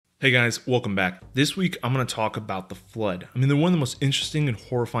Hey guys, welcome back. This week I'm going to talk about the Flood. They're one of the most interesting and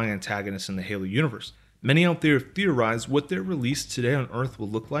horrifying antagonists in the Halo universe. Many out there have theorized what their release today on Earth will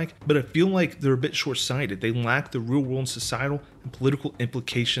look like, but I feel like they're a bit short-sighted. They lack the real-world societal and political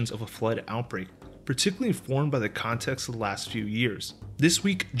implications of a Flood outbreak, particularly informed by the context of the last few years. This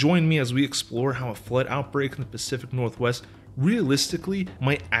week, join me as we explore how a Flood outbreak in the Pacific Northwest realistically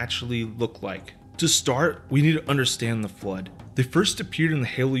might actually look like. To start, we need to understand the Flood. They first appeared in the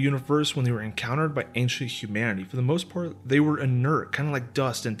Halo universe when they were encountered by ancient humanity. For the most part, they were inert, kind of like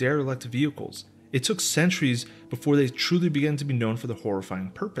dust and derelict vehicles. It took centuries before they truly began to be known for their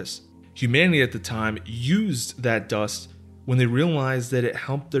horrifying purpose. Humanity at the time used that dust when they realized that it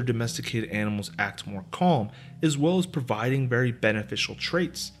helped their domesticated animals act more calm, as well as providing very beneficial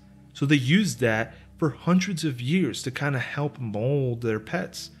traits. So they used that for hundreds of years to kind of help mold their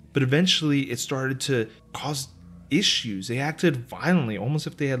pets. But eventually it started to cause issues. They acted violently, almost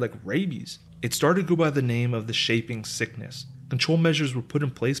if they had like rabies. It started to go by the name of the shaping sickness. Control measures were put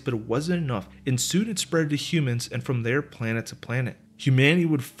in place, but it wasn't enough, and soon it spread to humans and from there planet to planet. Humanity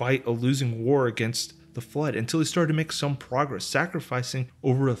would fight a losing war against the Flood until they started to make some progress, sacrificing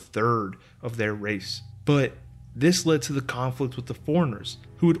over a third of their race. But this led to the conflict with the foreigners,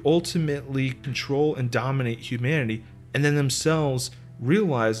 who would ultimately control and dominate humanity, and then themselves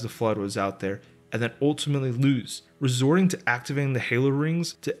realize the Flood was out there and then ultimately lose, resorting to activating the Halo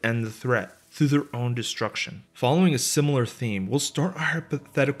rings to end the threat through their own destruction. Following a similar theme, we'll start our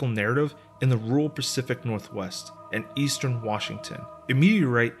hypothetical narrative in the rural Pacific Northwest and eastern Washington. A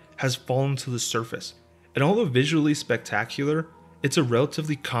meteorite has fallen to the surface, and although visually spectacular, it's a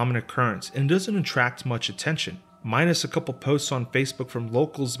relatively common occurrence and doesn't attract much attention. Minus a couple posts on Facebook from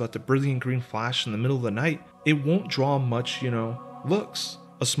locals about the brilliant green flash in the middle of the night, it won't draw much, looks.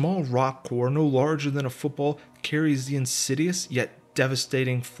 A small rock core no larger than a football carries the insidious yet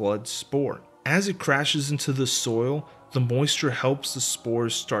devastating Flood spore. As it crashes into the soil, the moisture helps the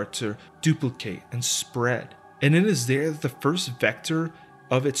spores start to duplicate and spread. And it is there that the first vector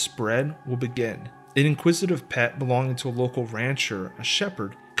of its spread will begin. An inquisitive pet belonging to a local rancher, a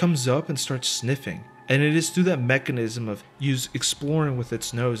shepherd, comes up and starts sniffing. And it is through that mechanism of exploring with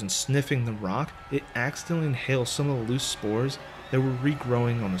its nose and sniffing the rock, it accidentally inhales some of the loose spores that were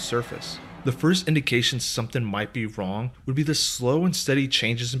regrowing on the surface. The first indications something might be wrong would be the slow and steady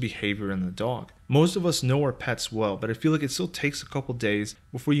changes in behavior in the dog. Most of us know our pets well, but I feel like it still takes a couple days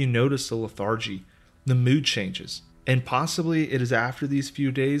before you notice the lethargy, the mood changes. And possibly it is after these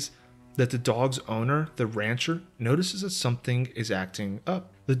few days that the dog's owner, the rancher, notices that something is acting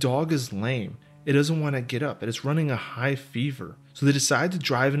up. The dog is lame. It doesn't want to get up. It is running a high fever. So they decide to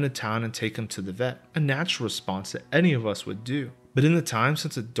drive into town and take him to the vet, a natural response that any of us would do. But in the time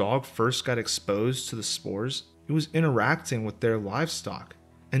since the dog first got exposed to the spores, it was interacting with their livestock,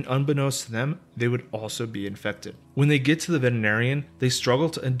 and unbeknownst to them, they would also be infected. When they get to the veterinarian, they struggle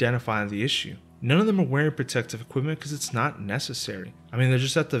to identify the issue. None of them are wearing protective equipment because it's not necessary. They're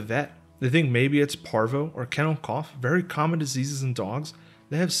just at the vet. They think maybe it's parvo or kennel cough, very common diseases in dogs.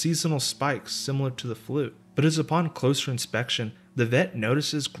 They have seasonal spikes similar to the flu. But as upon closer inspection, the vet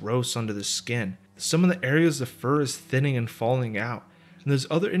notices growths under the skin. Some of the areas of fur is thinning and falling out, and there's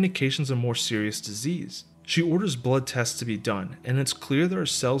other indications of more serious disease. She orders blood tests to be done, and it's clear there are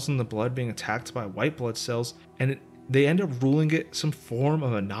cells in the blood being attacked by white blood cells, and they end up ruling it some form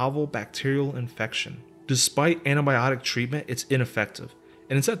of a novel bacterial infection. Despite antibiotic treatment, it's ineffective,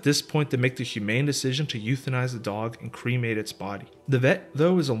 and it's at this point they make the humane decision to euthanize the dog and cremate its body. The vet,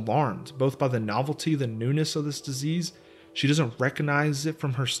 though, is alarmed, both by the novelty and the newness of this disease. She doesn't recognize it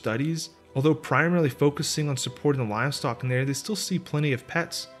from her studies. Although primarily focusing on supporting the livestock in there, they still see plenty of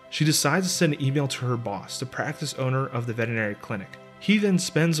pets. She decides to send an email to her boss, the practice owner of the veterinary clinic. He then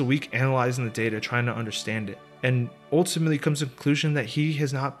spends a week analyzing the data, trying to understand it, and ultimately comes to the conclusion that he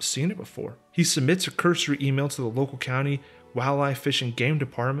has not seen it before. He submits a cursory email to the local county wildlife, fish, and game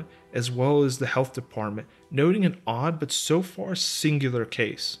department, as well as the health department, noting an odd but so far singular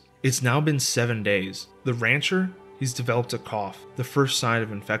case. It's now been 7 days. The rancher, he's developed a cough, the first sign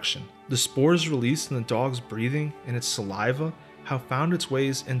of infection. The spores released in the dog's breathing and its saliva have found its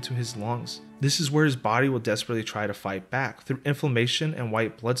ways into his lungs. This is where his body will desperately try to fight back through inflammation and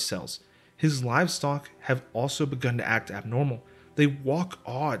white blood cells. His livestock have also begun to act abnormal. They walk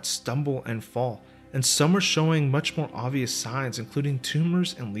odd, stumble, and fall, and some are showing much more obvious signs, including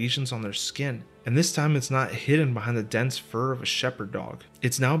tumors and lesions on their skin. And this time it's not hidden behind the dense fur of a shepherd dog.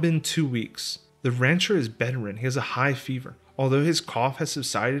 It's now been 2 weeks. The rancher is bedridden. He has a high fever. Although his cough has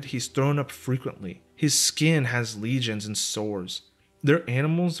subsided, he's thrown up frequently. His skin has lesions and sores. Their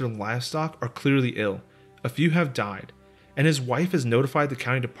animals, their livestock, are clearly ill. A few have died. and his wife has notified the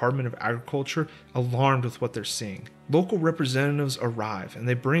county Department of Agriculture, alarmed with what they're seeing. Local representatives arrive, and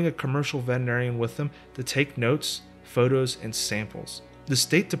they bring a commercial veterinarian with them to take notes, photos, and samples. The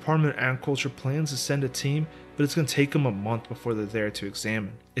State Department of Agriculture plans to send a team, but it's going to take them a month before they're there to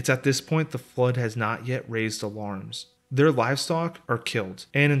examine. It's at this point the flood has not yet raised alarms. Their livestock are killed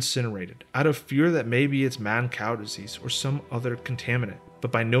and incinerated out of fear that maybe it's mad cow disease or some other contaminant,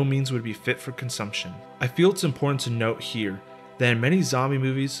 but by no means would it be fit for consumption. I feel it's important to note here that in many zombie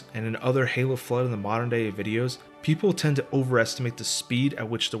movies and in other Halo Flood in the modern day videos, people tend to overestimate the speed at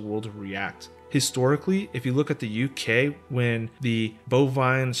which the world will react. Historically, if you look at the UK, when the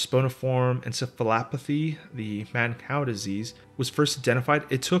bovine sponiform encephalopathy, the mad cow disease, was first identified,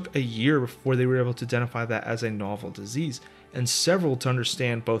 it took a year before they were able to identify that as a novel disease, and several to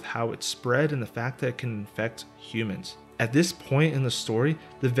understand both how it spread and the fact that it can infect humans. At this point in the story,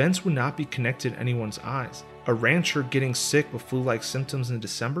 the events would not be connected in anyone's eyes. A rancher getting sick with flu-like symptoms in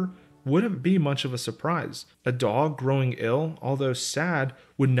December wouldn't be much of a surprise. A dog growing ill, although sad,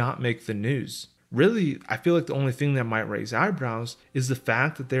 would not make the news. Really, I feel like the only thing that might raise eyebrows is the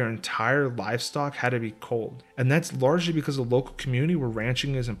fact that their entire livestock had to be culled. And that's largely because the local community where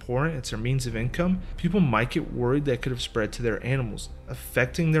ranching is important, it's their means of income. People might get worried that it could have spread to their animals,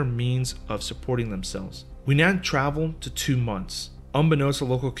 affecting their means of supporting themselves. We now travel to 2 months. Unbeknownst to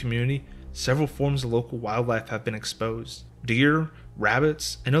the local community, several forms of local wildlife have been exposed. Deer,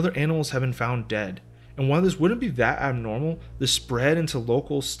 rabbits, and other animals have been found dead. And while this wouldn't be that abnormal, the spread into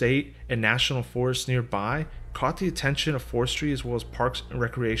local, state, and national forests nearby caught the attention of forestry as well as Parks and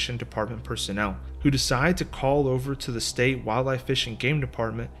Recreation Department personnel, who decided to call over to the State Wildlife Fish and Game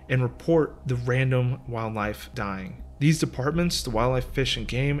Department and report the random wildlife dying. These departments, the Wildlife, Fish and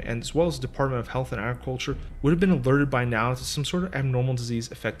Game, and as well as the Department of Health and Agriculture, would have been alerted by now to some sort of abnormal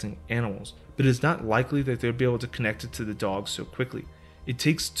disease affecting animals, but it is not likely that they would be able to connect it to the dogs so quickly. It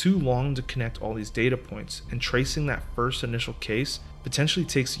takes too long to connect all these data points, and tracing that first initial case potentially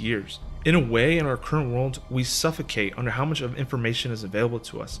takes years. In a way, in our current world, we suffocate under how much of information is available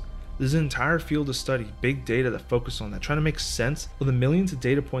to us. There's an entire field of study, big data, that focus on that, trying to make sense of the millions of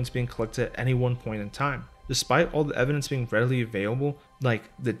data points being collected at any one point in time. Despite all the evidence being readily available, like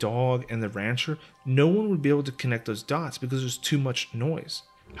the dog and the rancher, no one would be able to connect those dots because there's too much noise.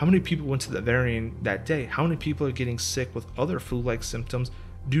 How many people went to the veterinarian that day? How many people are getting sick with other flu-like symptoms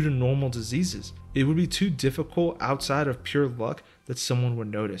due to normal diseases? It would be too difficult outside of pure luck that someone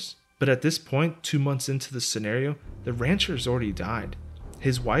would notice. But at this point, 2 months into the scenario, the rancher has already died.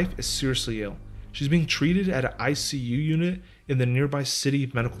 His wife is seriously ill. She's being treated at an ICU unit in the nearby city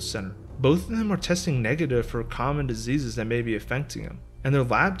medical center. Both of them are testing negative for common diseases that may be affecting them. And their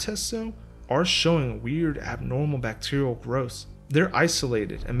lab tests, though, are showing weird abnormal bacterial growth. They're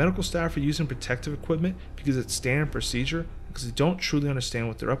isolated, and medical staff are using protective equipment because it's standard procedure, because they don't truly understand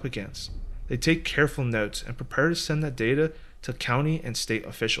what they're up against. They take careful notes and prepare to send that data to county and state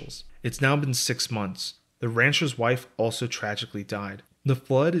officials. It's now been 6 months. The rancher's wife also tragically died. The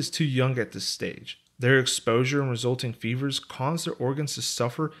flood is too young at this stage. Their exposure and resulting fevers caused their organs to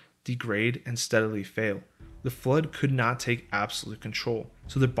suffer, degrade, and steadily fail. The flood could not take absolute control,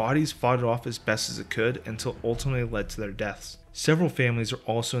 so their bodies fought it off as best as it could until ultimately led to their deaths. Several families are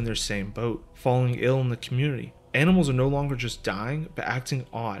also in their same boat, falling ill in the community. Animals are no longer just dying, but acting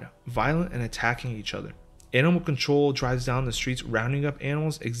odd, violent, and attacking each other. Animal control drives down the streets, rounding up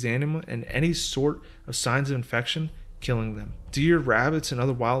animals, examining them, and any sort of signs of infection, killing them. Deer, rabbits, and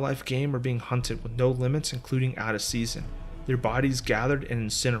other wildlife game are being hunted with no limits, including out of season. Their bodies gathered and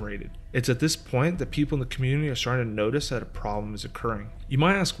incinerated. It's at this point that people in the community are starting to notice that a problem is occurring. You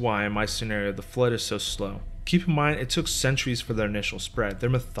might ask why, in my scenario, the flood is so slow. Keep in mind, it took centuries for their initial spread. They're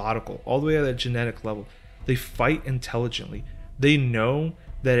methodical, all the way at a genetic level. They fight intelligently. They know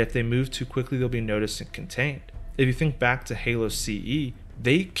that if they move too quickly, they'll be noticed and contained. If you think back to Halo CE,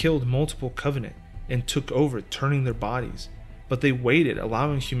 they killed multiple Covenant and took over, turning their bodies. But they waited,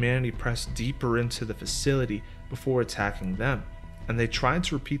 allowing humanity to press deeper into the facility before attacking them. And they tried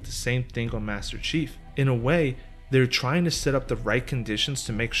to repeat the same thing on Master Chief. In a way, they're trying to set up the right conditions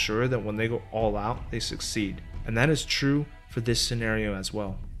to make sure that when they go all out, they succeed. And that is true for this scenario as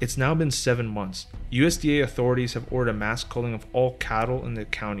well. It's now been 7 months. USDA authorities have ordered a mass culling of all cattle in the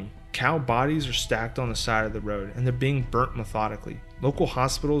county. Cow bodies are stacked on the side of the road, and they're being burnt methodically. Local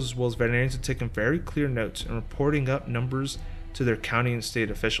hospitals as well as veterinarians have taken very clear notes and reporting up numbers to their county and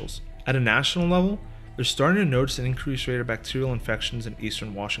state officials. At a national level, they're starting to notice an increased rate of bacterial infections in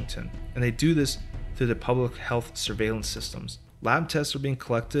eastern Washington, and they do this through the public health surveillance systems. Lab tests are being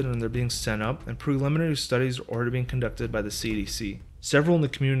collected and they're being sent up, and preliminary studies are already being conducted by the CDC. Several in the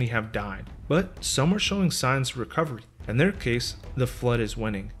community have died, but some are showing signs of recovery. In their case, the flood is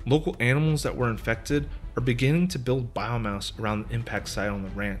winning. Local animals that were infected are beginning to build biomass around the impact site on the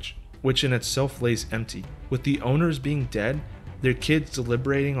ranch, which in itself lays empty. With the owners being dead, their kids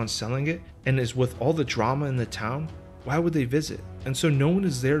deliberating on selling it, and as with all the drama in the town, why would they visit? And so no one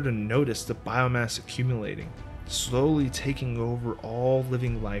is there to notice the biomass accumulating, slowly taking over all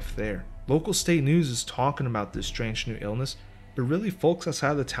living life there. Local state news is talking about this strange new illness, but really folks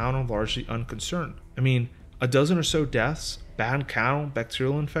outside the town are largely unconcerned. I mean, a dozen or so deaths, bad cattle,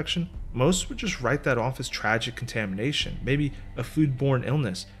 bacterial infection, most would just write that off as tragic contamination, maybe a foodborne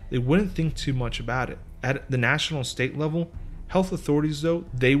illness. They wouldn't think too much about it. At the national and state level, health authorities though,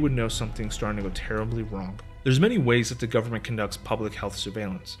 they would know something's starting to go terribly wrong. There's many ways that the government conducts public health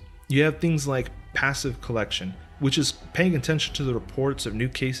surveillance. You have things like passive collection, which is paying attention to the reports of new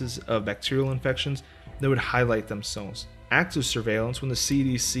cases of bacterial infections that would highlight themselves. Active surveillance, when the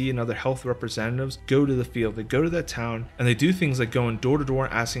CDC and other health representatives go to the field, they go to that town, and they do things like going door to door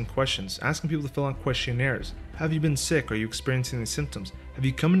asking questions, asking people to fill out questionnaires. Have you been sick? Are you experiencing any symptoms? Have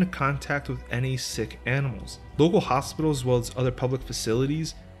you come into contact with any sick animals? Local hospitals, as well as other public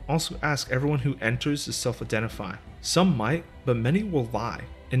facilities, also ask everyone who enters to self-identify. Some might, but many will lie.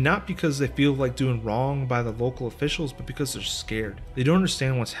 And not because they feel like doing wrong by the local officials, but because they're scared. They don't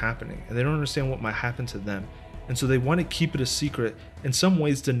understand what's happening, and they don't understand what might happen to them. And so they want to keep it a secret, in some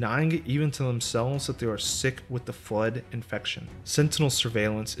ways denying it even to themselves that they are sick with the flood infection. Sentinel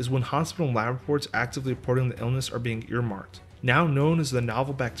surveillance is when hospital lab reports actively reporting the illness are being earmarked. Now known as the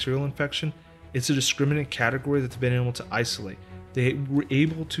novel bacterial infection, it's a discriminant category that they've been able to isolate. They were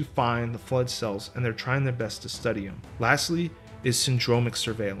able to find the flood cells, and they're trying their best to study them. Lastly is syndromic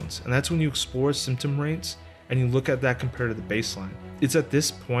surveillance, and that's when you explore symptom rates and you look at that compared to the baseline. It's at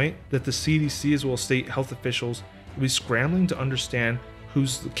this point that the CDC as well as state health officials will be scrambling to understand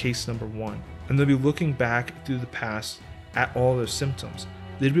who's the case number one, and they'll be looking back through the past at all their symptoms.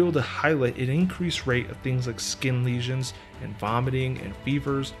 They'd be able to highlight an increased rate of things like skin lesions and vomiting and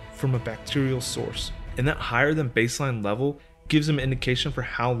fevers from a bacterial source, and that higher than baseline level gives them an indication for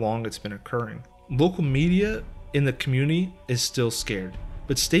how long it's been occurring. Local media in the community is still scared,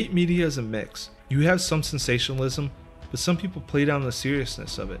 but state media is a mix. You have some sensationalism, but some people play down the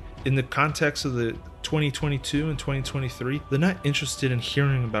seriousness of it. In the context of the 2022 and 2023, they're not interested in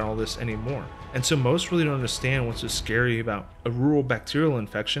hearing about all this anymore. And so most really don't understand what's so scary about a rural bacterial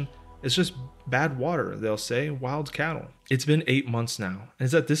infection. It's just bad water, they'll say, wild cattle. It's been 8 months now, and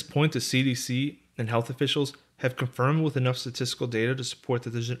it's at this point the CDC and health officials have confirmed with enough statistical data to support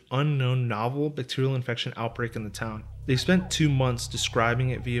that there's an unknown novel bacterial infection outbreak in the town. They spent 2 months describing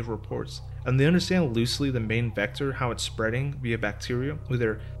it via reports, and they understand loosely the main vector, how it's spreading via bacteria,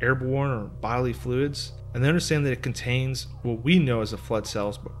 whether airborne or bodily fluids, and they understand that it contains what we know as the flood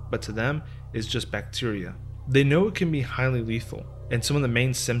cells, but to them is just bacteria. They know it can be highly lethal, and some of the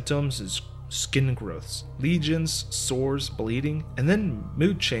main symptoms is skin growths, lesions, sores, bleeding, and then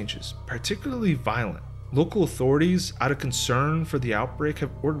mood changes, particularly violent. Local authorities, out of concern for the outbreak,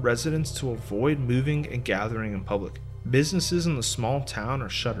 have ordered residents to avoid moving and gathering in public. Businesses in the small town are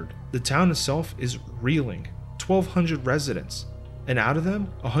shuttered. The town itself is reeling. 1,200 residents, and out of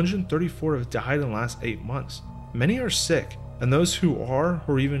them, 134 have died in the last 8 months. Many are sick, and those who are,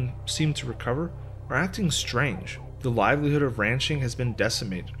 or even seem to recover, are acting strange. The livelihood of ranching has been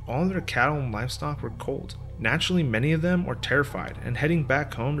decimated. All their cattle and livestock were cold. Naturally, many of them are terrified and heading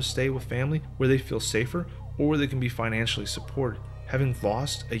back home to stay with family where they feel safer or where they can be financially supported, having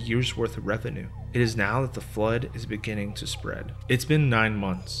lost a year's worth of revenue. It is now that the flood is beginning to spread. It's been 9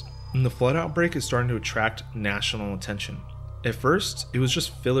 months, and the flood outbreak is starting to attract national attention. At first, it was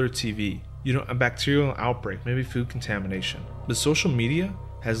just filler TV, a bacterial outbreak, maybe food contamination. But social media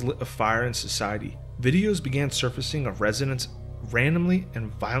has lit a fire in society. Videos began surfacing of residents randomly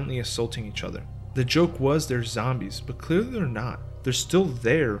and violently assaulting each other. The joke was they're zombies, but clearly they're not. They're still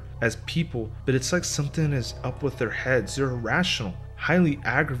there as people, but it's like something is up with their heads. They're irrational, highly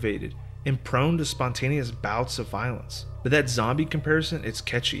aggravated, and prone to spontaneous bouts of violence. But that zombie comparison, it's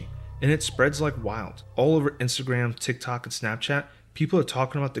catchy, and it spreads like wild. All over Instagram, TikTok, and Snapchat, people are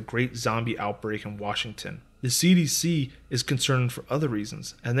talking about the great zombie outbreak in Washington. The CDC is concerned for other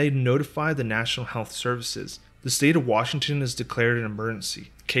reasons, and they notified the National Health Services. The state of Washington has declared an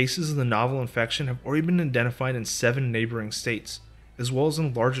emergency. Cases of the novel infection have already been identified in 7 neighboring states, as well as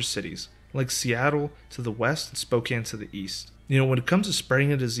in larger cities, like Seattle to the west and Spokane to the east. When it comes to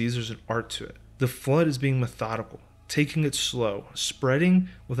spreading a disease, there's an art to it. The flood is being methodical, taking it slow, spreading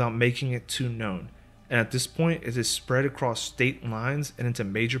without making it too known. And at this point, it is spread across state lines and into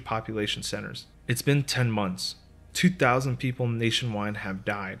major population centers. It's been 10 months. 2,000 people nationwide have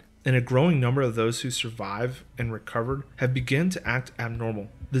died. and a growing number of those who survived and recovered have begun to act abnormal.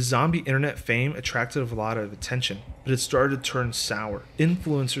 The zombie internet fame attracted a lot of attention, but it started to turn sour.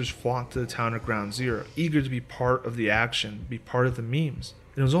 Influencers flocked to the town of Ground Zero, eager to be part of the action, be part of the memes.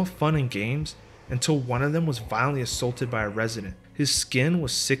 And it was all fun and games until one of them was violently assaulted by a resident. His skin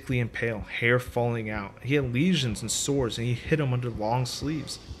was sickly and pale, hair falling out. He had lesions and sores, and he hid them under long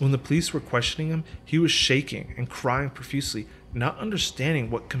sleeves. When the police were questioning him, he was shaking and crying profusely. Not understanding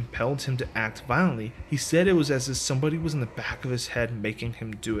what compelled him to act violently, he said it was as if somebody was in the back of his head making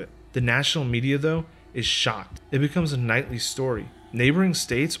him do it. The national media, though, is shocked. It becomes a nightly story. Neighboring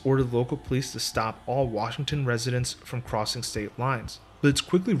states ordered local police to stop all Washington residents from crossing state lines, but it's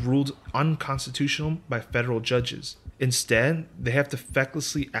quickly ruled unconstitutional by federal judges. Instead, they have to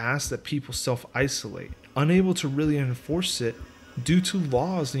fecklessly ask that people self-isolate, unable to really enforce it due to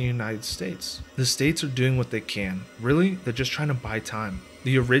laws in the United States. The states are doing what they can. Really, they're just trying to buy time.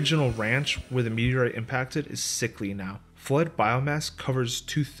 The original ranch where the meteorite impacted is sickly now. Flood biomass covers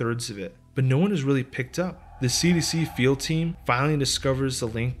 2/3 of it, but no one has really picked up. The CDC field team finally discovers the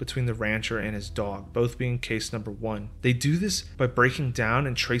link between the rancher and his dog, both being case number 1. They do this by breaking down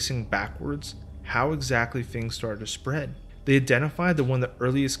and tracing backwards how exactly things started to spread. They identified that one of the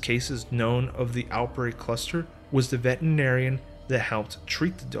earliest cases known of the outbreak cluster was the veterinarian that helped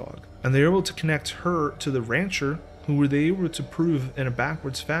treat the dog, and they were able to connect her to the rancher, who were they able to prove in a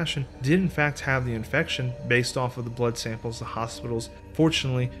backwards fashion did in fact have the infection based off of the blood samples the hospitals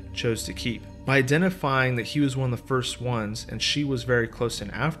fortunately chose to keep. By identifying that he was one of the first ones and she was very close in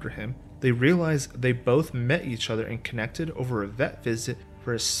after him, they realized they both met each other and connected over a vet visit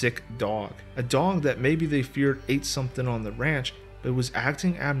for a sick dog. A dog that maybe they feared ate something on the ranch, but was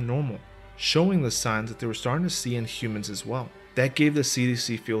acting abnormal, showing the signs that they were starting to see in humans as well. That gave the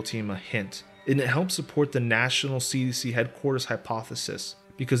CDC field team a hint, and it helped support the national CDC headquarters hypothesis,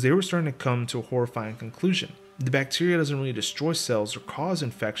 because they were starting to come to a horrifying conclusion. The bacteria doesn't really destroy cells or cause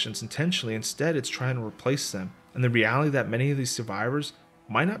infections intentionally, instead it's trying to replace them, and the reality that many of these survivors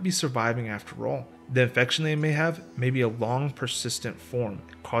might not be surviving after all. The infection they may have may be a long persistent form,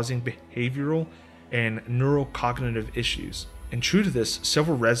 causing behavioral and neurocognitive issues. And true to this,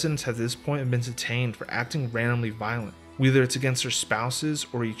 several residents at this point have been detained for acting randomly violent, whether it's against their spouses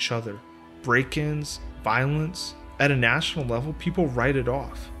or each other. Break-ins, violence. At a national level, people write it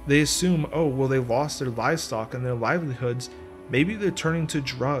off. They assume, oh, well, they lost their livestock and their livelihoods. Maybe they're turning to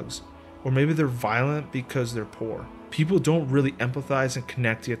drugs, or maybe they're violent because they're poor. People don't really empathize and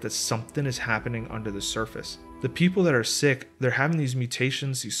connect yet that something is happening under the surface. The people that are sick, they're having these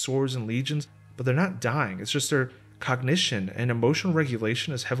mutations, these sores and lesions, but they're not dying. It's just their cognition and emotional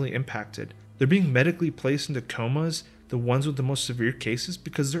regulation is heavily impacted. They're being medically placed into comas, the ones with the most severe cases,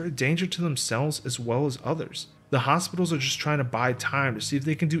 because they're a danger to themselves as well as others. The hospitals are just trying to buy time to see if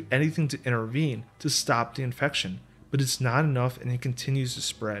they can do anything to intervene to stop the infection, but it's not enough and it continues to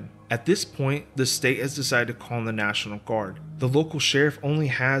spread. At this point, the state has decided to call in the National Guard. The local sheriff only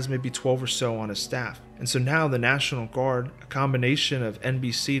has maybe 12 or so on his staff, and so now the National Guard, a combination of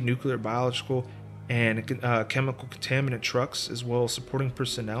NBC, nuclear, biological, and chemical contaminant trucks, as well as supporting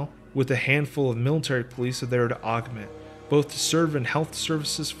personnel, with a handful of military police are there to augment, both to serve in health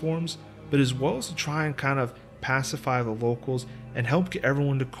services forms, but as well as to try and kind of pacify the locals and help get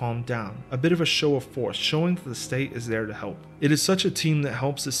everyone to calm down. A bit of a show of force, showing that the state is there to help. It is such a team that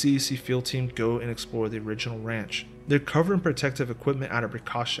helps the CDC field team go and explore the original ranch. They're covered in protective equipment out of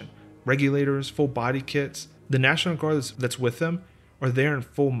precaution. Regulators, full body kits. The National Guard that's with them are there in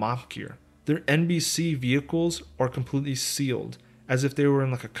full mop gear. Their NBC vehicles are completely sealed, as if they were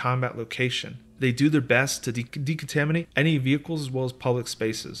in like a combat location. They do their best to decontaminate any vehicles as well as public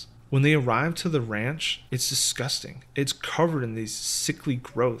spaces. When they arrive to the ranch, it's disgusting. It's covered in these sickly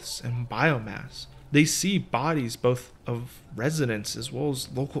growths and biomass. They see bodies both of residents as well as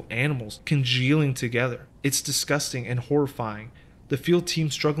local animals congealing together. It's disgusting and horrifying. The field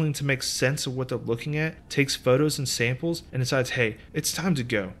team, struggling to make sense of what they're looking at, takes photos and samples and decides, hey, it's time to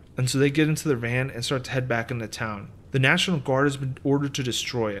go. And so they get into the van and start to head back into town. The National Guard has been ordered to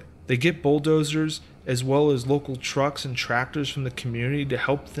destroy it. They get bulldozers as well as local trucks and tractors from the community to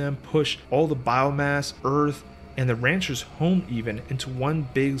help them push all the biomass, earth, and the rancher's home even into one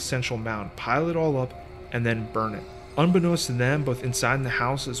big central mound, pile it all up, and then burn it. Unbeknownst to them, both inside the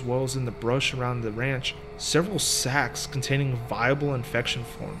house as well as in the brush around the ranch, several sacks containing viable infection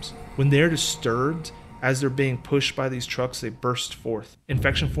forms. When they're disturbed, as they're being pushed by these trucks, they burst forth.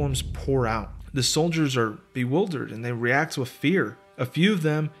 Infection forms pour out. The soldiers are bewildered and they react with fear. A few of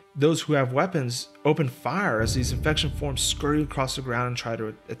them, those who have weapons, open fire as these infection forms scurry across the ground and try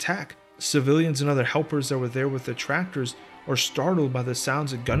to attack. Civilians and other helpers that were there with the tractors are startled by the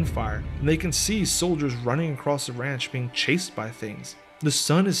sounds of gunfire, and they can see soldiers running across the ranch being chased by things. The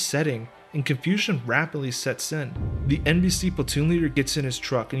sun is setting, and confusion rapidly sets in. The NBC platoon leader gets in his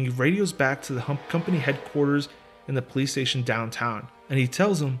truck and he radios back to the company headquarters in the police station downtown, and he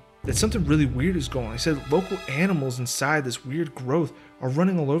tells them that something really weird is going on. He said local animals inside this weird growth are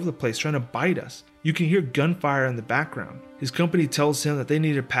running all over the place trying to bite us. You can hear gunfire in the background. His company tells him that they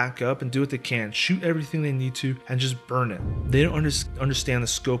need to pack up and do what they can, shoot everything they need to, and just burn it. They don't understand the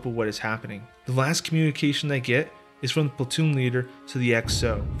scope of what is happening. The last communication they get is from the platoon leader to the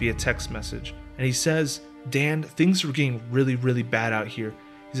XO via text message. And he says, Dan, things are getting really, really bad out here.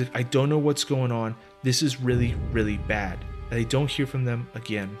 He's like, I don't know what's going on. This is really, really bad. And they don't hear from them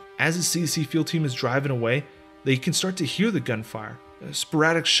again. As the CDC field team is driving away, they can start to hear the gunfire. A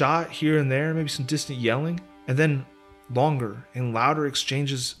sporadic shot here and there, maybe some distant yelling, and then longer and louder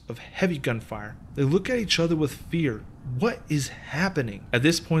exchanges of heavy gunfire. They look at each other with fear. What is happening? At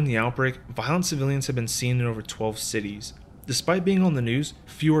this point in the outbreak, violent civilians have been seen in over 12 cities. Despite being on the news,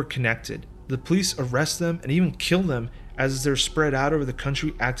 few are connected. The police arrest them and even kill them as they're spread out over the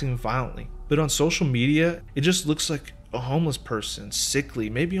country acting violently. But on social media, it just looks like a homeless person, sickly,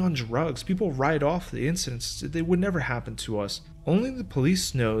 maybe on drugs. People write off the incidents. They would never happen to us. Only the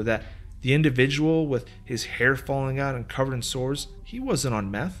police know that the individual with his hair falling out and covered in sores, he wasn't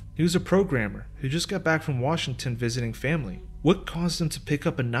on meth. He was a programmer who just got back from Washington visiting family. What caused him to pick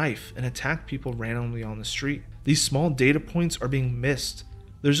up a knife and attack people randomly on the street? These small data points are being missed.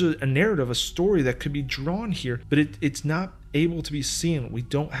 There's a narrative, a story that could be drawn here, but it's not able to be seen. We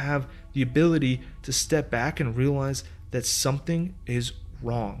don't have the ability to step back and realize that something is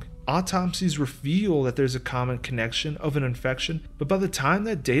wrong. Autopsies reveal that there's a common connection of an infection, but by the time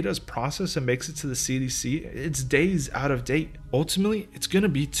that data is processed and makes it to the CDC, it's days out of date. Ultimately, it's going to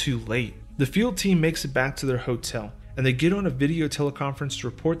be too late. The field team makes it back to their hotel, and they get on a video teleconference to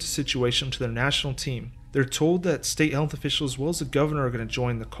report the situation to their national team. They're told that state health officials as well as the governor are going to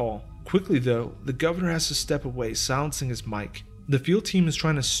join the call. Quickly though, the governor has to step away, silencing his mic. The field team is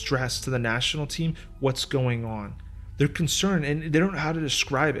trying to stress to the national team what's going on. They're concerned and they don't know how to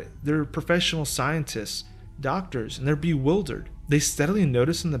describe it. They're professional scientists, doctors, and they're bewildered. They steadily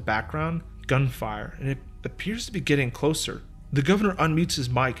notice in the background gunfire, and it appears to be getting closer. The governor unmutes his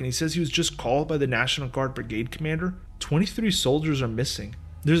mic and he says he was just called by the National Guard brigade commander. 23 soldiers are missing.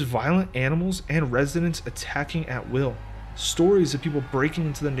 There's violent animals and residents attacking at will. Stories of people breaking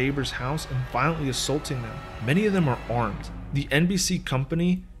into the neighbor's house and violently assaulting them. Many of them are armed. The NBC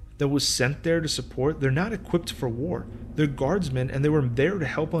company that was sent there to support, they're not equipped for war. They're guardsmen and they were there to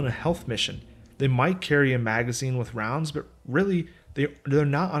help on a health mission. They might carry a magazine with rounds, but really they're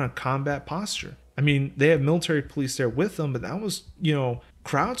not on a combat posture. I mean, they have military police there with them, but that was,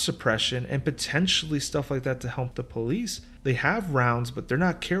 crowd suppression and potentially stuff like that to help the police. They have rounds, but they're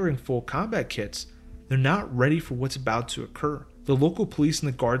not carrying full combat kits. They're not ready for what's about to occur. The local police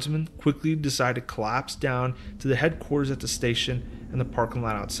and the guardsmen quickly decide to collapse down to the headquarters at the station and the parking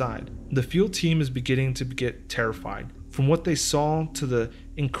lot outside. The field team is beginning to get terrified. From what they saw to the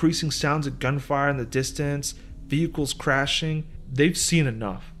increasing sounds of gunfire in the distance, vehicles crashing, they've seen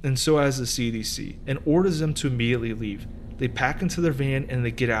enough, and so has the CDC, and orders them to immediately leave. They pack into their van and they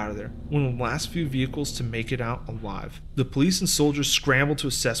get out of there, one of the last few vehicles to make it out alive. The police and soldiers scramble to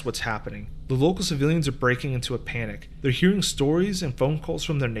assess what's happening. The local civilians are breaking into a panic. They're hearing stories and phone calls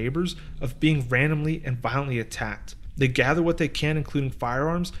from their neighbors of being randomly and violently attacked. They gather what they can, including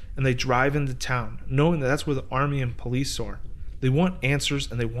firearms, and they drive into town, knowing that that's where the army and police are. They want answers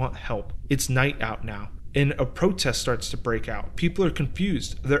and they want help. It's night out now, and a protest starts to break out. People are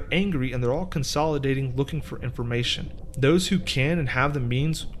confused, they're angry, and they're all consolidating, looking for information. Those who can and have the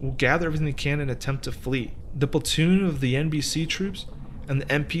means will gather everything they can and attempt to flee. The platoon of the NBC troops and the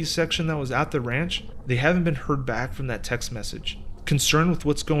MP section that was at the ranch, they haven't been heard back from that text message. Concerned with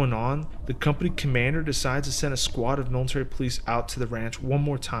what's going on, the company commander decides to send a squad of military police out to the ranch one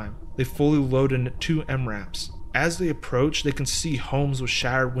more time. They fully load in 2 MRAPs. As they approach, they can see homes with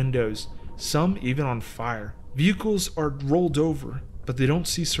shattered windows, some even on fire. Vehicles are rolled over, but they don't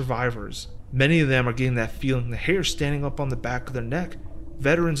see survivors. Many of them are getting that feeling, the hair standing up on the back of their neck.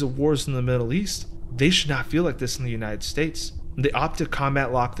 Veterans of wars in the Middle East, they should not feel like this in the United States. They opt to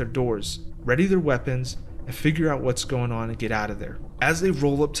combat lock their doors, ready their weapons, and figure out what's going on and get out of there. As they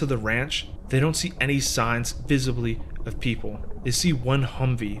roll up to the ranch, they don't see any signs visibly of people. They see one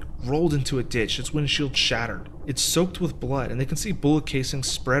Humvee rolled into a ditch, its windshield shattered. It's soaked with blood, and they can see bullet casings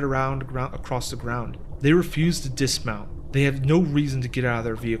spread around across the ground. They refuse to dismount. They have no reason to get out of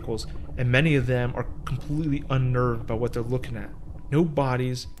their vehicles, and many of them are completely unnerved by what they're looking at. No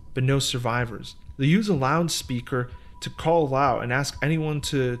bodies, but no survivors. They use a loudspeaker to call out and ask anyone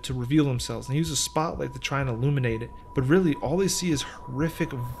to reveal themselves, and use a spotlight to try and illuminate it. But really, all they see is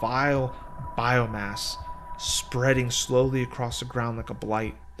horrific, vile biomass spreading slowly across the ground like a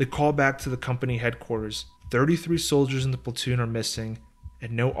blight. They call back to the company headquarters. 33 soldiers in the platoon are missing,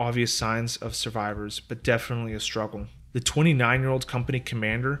 and no obvious signs of survivors, but definitely a struggle. The 29-year-old company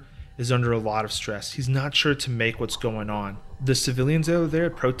commander is under a lot of stress. He's not sure to make what's going on. The civilians that are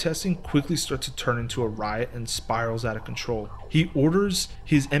there protesting quickly start to turn into a riot and spirals out of control. He orders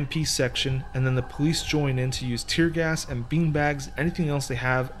his MP section, and then the police join in to use tear gas and beanbags, anything else they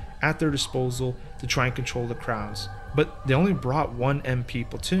have at their disposal to try and control the crowds. But they only brought one MP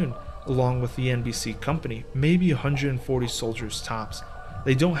platoon along with the NBC company, maybe 140 soldiers tops.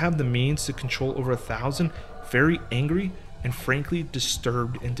 They don't have the means to control over 1,000 very angry and frankly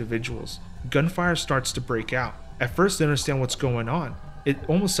disturbed individuals. Gunfire starts to break out. At first they understand what's going on. It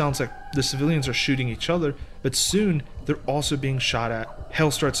almost sounds like the civilians are shooting each other, but soon they're also being shot at. Hell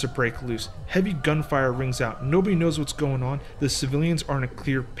starts to break loose. Heavy gunfire rings out. Nobody knows what's going on. The civilians are in a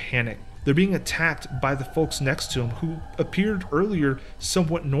clear panic. They're being attacked by the folks next to them who appeared earlier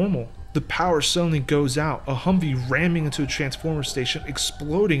somewhat normal. The power suddenly goes out, a Humvee ramming into a transformer station,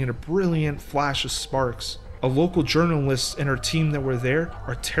 exploding in a brilliant flash of sparks. A local journalist and her team that were there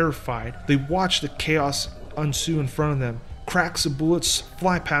are terrified. They watch the chaos ensue in front of them. Cracks of bullets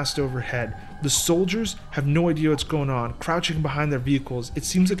fly past overhead. The soldiers have no idea what's going on, crouching behind their vehicles. It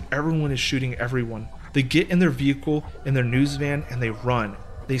seems like everyone is shooting everyone. They get in their vehicle, in their news van, and they run.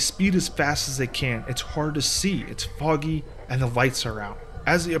 They speed as fast as they can. It's hard to see, it's foggy, and the lights are out.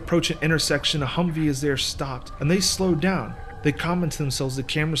 As they approach an intersection, a Humvee is there stopped, and they slow down. They comment to themselves, the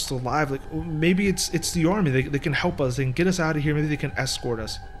camera's still live, like, oh, maybe it's the army, they can help us, they can get us out of here, maybe they can escort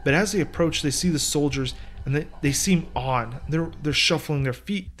us. But as they approach, they see the soldiers, and they seem odd. They're shuffling their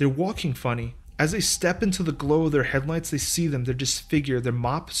feet, they're walking funny. As they step into the glow of their headlights, they see them, they're disfigured, their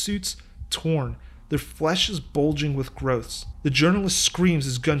mop suits torn, their flesh is bulging with growths. The journalist screams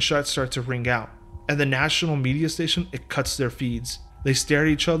as gunshots start to ring out. At the national media station, it cuts their feeds. They stare at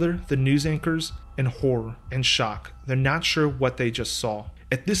each other, the news anchors, in horror and shock. They're not sure what they just saw.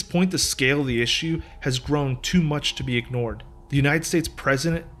 At this point, the scale of the issue has grown too much to be ignored. The United States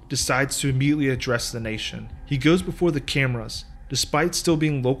president decides to immediately address the nation. He goes before the cameras. Despite still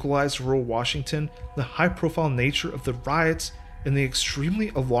being localized to rural Washington, the high-profile nature of the riots and the extremely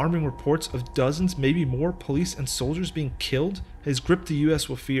alarming reports of dozens, maybe more, police and soldiers being killed has gripped the U.S.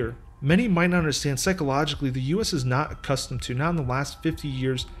 with fear. Many might not understand psychologically the U.S. is not accustomed to, not in the last 50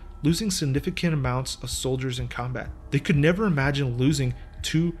 years, losing significant amounts of soldiers in combat. They could never imagine losing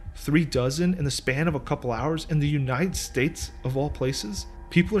 2-3 dozen in the span of a couple hours in the United States of all places.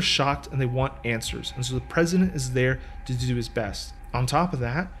 People are shocked and they want answers, and so the president is there to do his best. On top of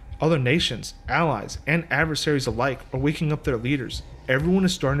that, other nations, allies, and adversaries alike are waking up their leaders. Everyone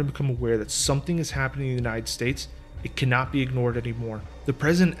is starting to become aware that something is happening in the United States. It cannot be ignored anymore. The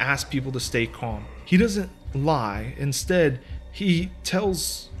president asks people to stay calm. He doesn't lie. Instead, he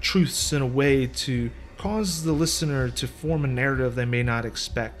tells truths in a way to cause the listener to form a narrative they may not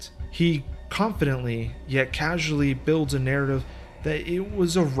expect. He confidently, yet casually, builds a narrative that it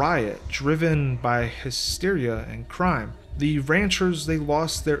was a riot driven by hysteria and crime. The ranchers, they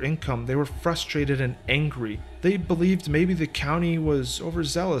lost their income. They were frustrated and angry. They believed maybe the county was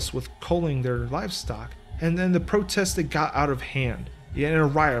overzealous with culling their livestock. And then the protests, they got out of hand. And a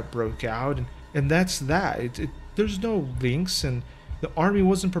riot broke out, and that's that. There's no links, and the army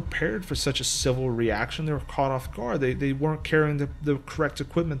wasn't prepared for such a civil reaction. They were caught off guard. They weren't carrying the correct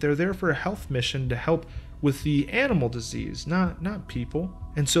equipment. They're there for a health mission to help with the animal disease, not people.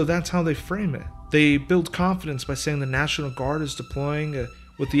 And so that's how they frame it. They build confidence by saying the National Guard is deploying,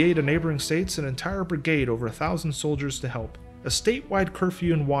 with the aid of neighboring states, an entire brigade, over 1,000 soldiers to help. A statewide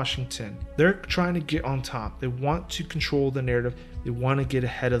curfew in Washington. They're trying to get on top. They want to control the narrative. They want to get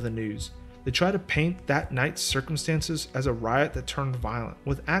ahead of the news. They try to paint that night's circumstances as a riot that turned violent,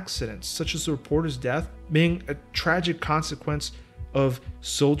 with accidents such as the reporter's death being a tragic consequence of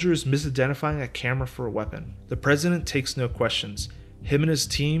soldiers misidentifying a camera for a weapon. The president takes no questions. Him and his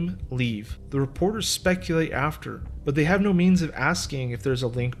team leave. The reporters speculate after, but they have no means of asking if there's a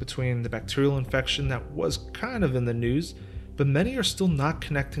link between the bacterial infection that was kind of in the news, but many are still not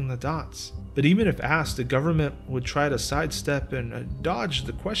connecting the dots. But even if asked, the government would try to sidestep and dodge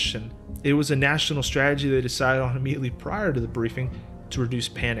the question. It was a national strategy they decided on immediately prior to the briefing to reduce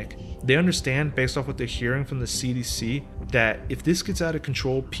panic. They understand, based off what they're hearing from the CDC, that if this gets out of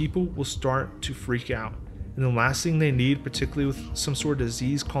control, people will start to freak out. And the last thing they need, particularly with some sort of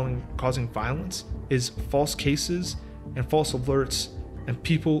disease causing violence, is false cases and false alerts and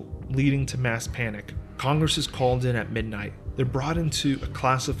people leading to mass panic. Congress is called in at midnight. They're brought into a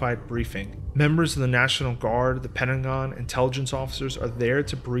classified briefing. Members of the National Guard, the Pentagon, intelligence officers are there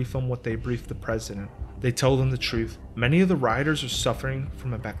to brief them what they briefed the president. They tell them the truth. Many of the rioters are suffering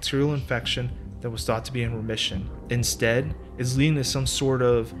from a bacterial infection that was thought to be in remission. Instead, it's leading to some sort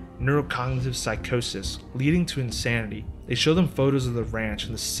of neurocognitive psychosis, leading to insanity. They show them photos of the ranch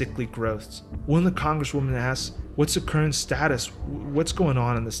and the sickly growths. One of the congresswomen asks, "What's the current status? What's going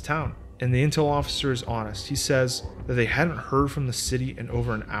on in this town?" And the intel officer is honest. He says that they hadn't heard from the city in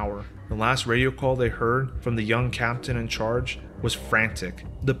over an hour. The last radio call they heard from the young captain in charge was frantic.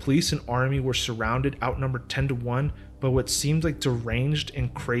 The police and army were surrounded, outnumbered 10 to 1, by what seemed like deranged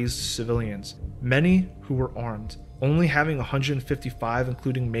and crazed civilians, many who were armed. Only having 155,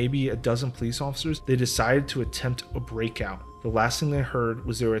 including maybe a dozen police officers, they decided to attempt a breakout. The last thing they heard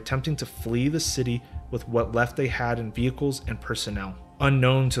was they were attempting to flee the city with what left they had in vehicles and personnel.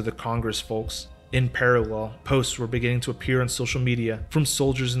 Unknown to the Congress folks, in parallel, posts were beginning to appear on social media from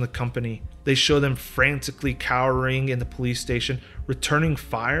soldiers in the company. They show them frantically cowering in the police station, returning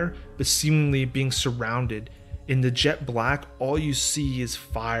fire, but seemingly being surrounded. In the jet black, all you see is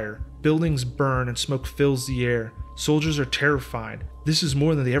fire. Buildings burn and smoke fills the air. Soldiers are terrified. This is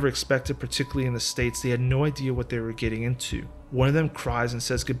more than they ever expected, particularly in the States. They had no idea what they were getting into. One of them cries and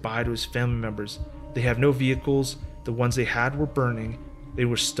says goodbye to his family members. They have no vehicles. The ones they had were burning. They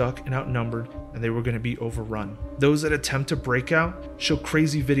were stuck and outnumbered, and they were going to be overrun. Those that attempt to break out show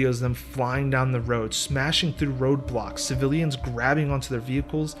crazy videos of them flying down the road, smashing through roadblocks, civilians grabbing onto their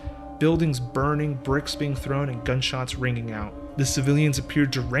vehicles, buildings burning, bricks being thrown, and gunshots ringing out. The civilians appear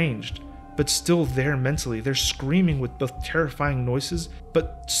deranged, but still there mentally. They're screaming with both terrifying noises,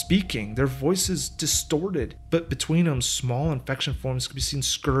 but speaking, their voices distorted. But between them, small infection forms can be seen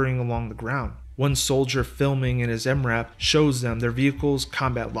scurrying along the ground. One soldier filming in his MRAP shows them their vehicles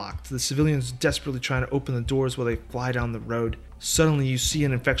combat locked. The civilians desperately trying to open the doors while they fly down the road. Suddenly you see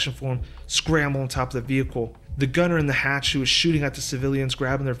an infection form scramble on top of the vehicle. The gunner in the hatch who is shooting at the civilians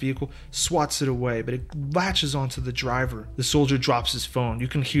grabbing their vehicle swats it away, but it latches onto the driver. The soldier drops his phone. You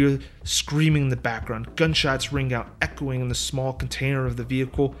can hear screaming in the background. Gunshots ring out, echoing in the small container of the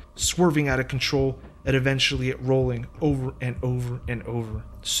vehicle, swerving out of control, and eventually it rolling over and over and over.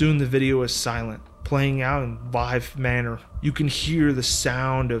 Soon the video is silent, playing out in live manner. You can hear the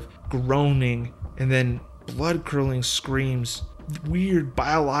sound of groaning and then blood-curdling screams, weird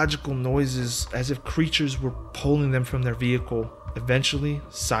biological noises as if creatures were pulling them from their vehicle. Eventually,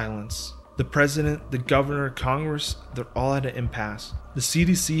 silence. The president, the governor, Congress, they're all at an impasse. The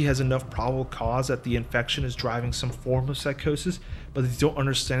CDC has enough probable cause that the infection is driving some form of psychosis, but they don't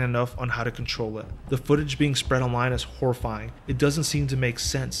understand enough on how to control it. The footage being spread online is horrifying. It doesn't seem to make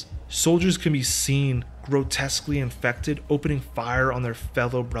sense. Soldiers can be seen grotesquely infected, opening fire on their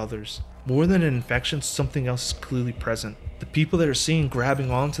fellow brothers. More than an infection, something else is clearly present. The people that are seen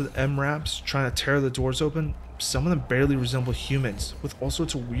grabbing onto the MRAPs, trying to tear the doors open, some of them barely resemble humans, with all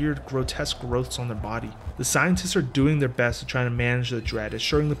sorts of weird, grotesque growths on their body. The scientists are doing their best to try to manage the dread,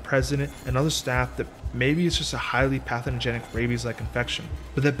 assuring the president and other staff that maybe it's just a highly pathogenic rabies-like infection.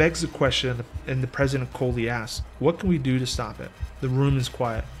 But that begs the question, and the president coldly asks, what can we do to stop it? The room is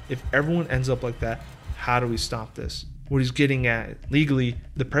quiet. If everyone ends up like that, how do we stop this? What he's getting at, legally,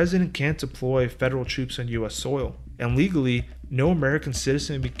 the president can't deploy federal troops on U.S. soil. And legally, no American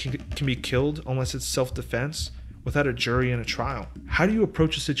citizen can be killed unless it's self-defense without a jury and a trial. How do you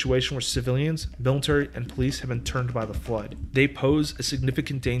approach a situation where civilians, military, and police have been turned by the flood? They pose a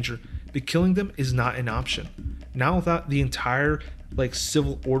significant danger, but killing them is not an option. Now without the entire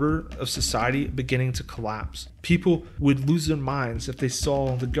civil order of society beginning to collapse, people would lose their minds if they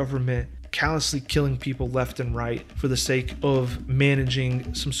saw the government callously killing people left and right for the sake of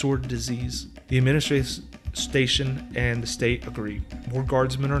managing some sort of disease. The administration and the state agree. More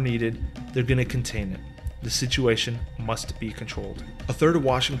guardsmen are needed. They're going to contain it. The situation must be controlled. A third of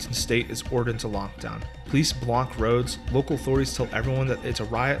Washington state is ordered into lockdown. Police block roads. Local authorities tell everyone that it's a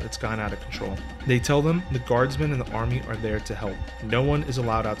riot that's gone out of control. They tell them the guardsmen and the army are there to help. No one is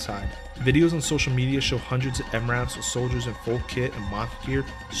allowed outside. Videos on social media show hundreds of MRAPs with soldiers in full kit and mafia gear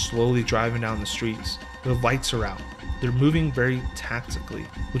slowly driving down the streets. The lights are out. They're moving very tactically,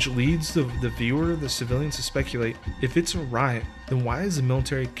 which leads the viewer, the civilians, to speculate, if it's a riot, then why is the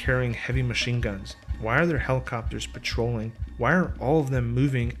military carrying heavy machine guns? Why are there helicopters patrolling? Why are all of them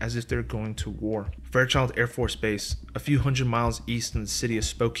moving as if they're going to war? Fairchild Air Force Base, a few hundred miles east in the city of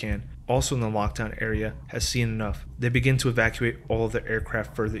Spokane, also in the lockdown area, has seen enough. They begin to evacuate all of their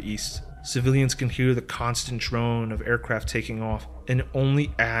aircraft further east. Civilians can hear the constant drone of aircraft taking off, and it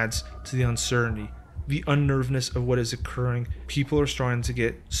only adds to the uncertainty, the unnervedness of what is occurring. People are starting to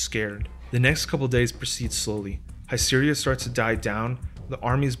get scared. The next couple days proceed slowly. Hysteria starts to die down. The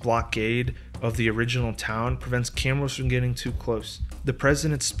army's blockade of the original town prevents cameras from getting too close. The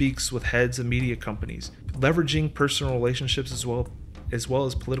president speaks with heads of media companies, leveraging personal relationships as well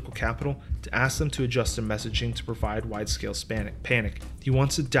as political capital to ask them to adjust their messaging to provide wide-scale panic. He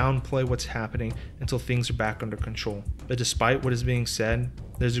wants to downplay what's happening until things are back under control. But despite what is being said,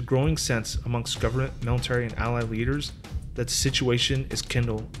 there's a growing sense amongst government, military, and allied leaders that the situation is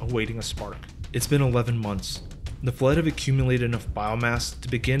kindled, awaiting a spark. It's been 11 months. The flood have accumulated enough biomass to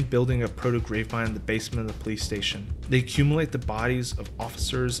begin building a proto-grave mine in the basement of the police station. They accumulate the bodies of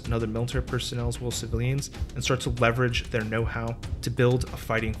officers and other military personnel as well as civilians and start to leverage their know-how to build a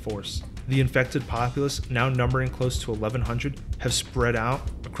fighting force. The infected populace, now numbering close to 1,100, have spread out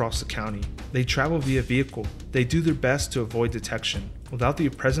across the county. They travel via vehicle. They do their best to avoid detection. Without the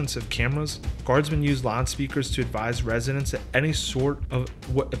presence of cameras, guardsmen use loudspeakers to advise residents that any sort of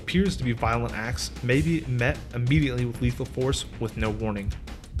what appears to be violent acts may be met immediately with lethal force with no warning.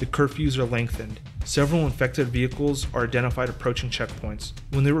 The curfews are lengthened. Several infected vehicles are identified approaching checkpoints.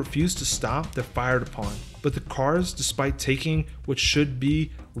 When they refuse to stop, they're fired upon. But the cars, despite taking what should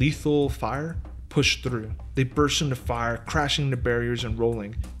be lethal fire, push through. They burst into fire, crashing into barriers and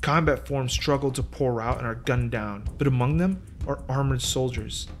rolling. Combat forms struggle to pour out and are gunned down, but among them are armored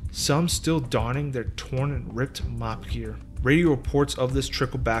soldiers, some still donning their torn and ripped mop gear. Radio reports of this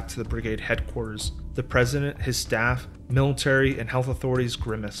trickle back to the brigade headquarters. The president, his staff, military, and health authorities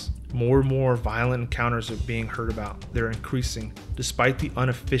grimace. More and more violent encounters are being heard about. They're increasing. Despite the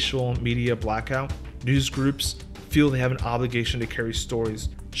unofficial media blackout, news groups feel they have an obligation to carry stories,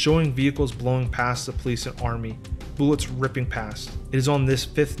 showing vehicles blowing past the police and army, bullets ripping past. It is on this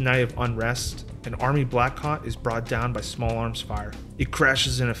fifth night of unrest, an army Black Hawk is brought down by small arms fire. It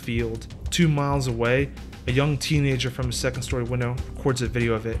crashes in a field. 2 miles away, a young teenager from a second-story window records a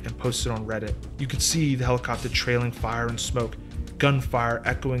video of it and posts it on Reddit. You can see the helicopter trailing fire and smoke, gunfire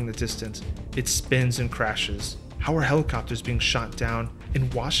echoing the distance. It spins and crashes. How are helicopters being shot down in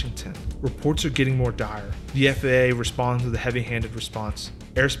Washington? Reports are getting more dire. The FAA responds with a heavy-handed response.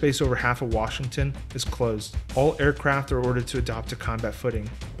 Airspace over half of Washington is closed. All aircraft are ordered to adopt a combat footing.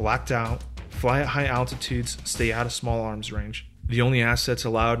 Blacked out, fly at high altitudes, stay out of small arms range. The only assets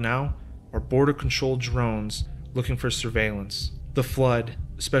allowed now are border control drones looking for surveillance. The flood,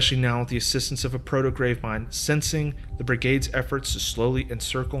 especially now with the assistance of a proto-grave mine, sensing the brigade's efforts to slowly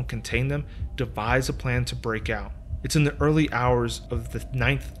encircle and contain them, devise a plan to break out. It's in the early hours of the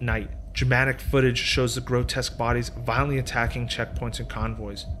 9th night. Dramatic footage shows the grotesque bodies violently attacking checkpoints and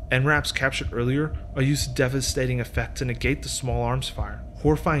convoys. NRAPs captured earlier are used to devastating effect to negate the small arms fire.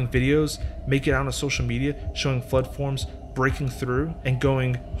 Horrifying videos make it out on social media showing flood forms breaking through and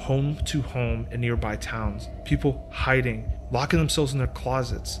going home to home in nearby towns. People hiding, locking themselves in their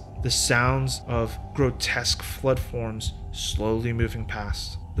closets. The sounds of grotesque flood forms slowly moving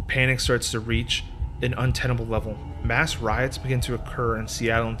past. The panic starts to reach an untenable level. Mass riots begin to occur in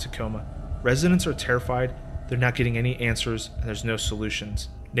Seattle and Tacoma. Residents are terrified, they're not getting any answers, and there's no solutions.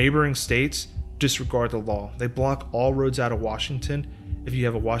 Neighboring states disregard the law. They block all roads out of Washington. If you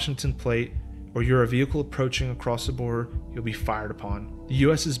have a Washington plate or you're a vehicle approaching across the border, you'll be fired upon. The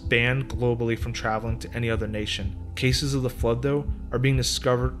US is banned globally from traveling to any other nation. Cases of the flood, though, are being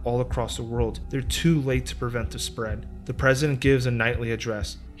discovered all across the world. They're too late to prevent the spread. The president gives a nightly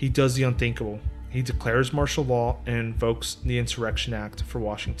address. He does the unthinkable. He declares martial law and invokes the Insurrection Act for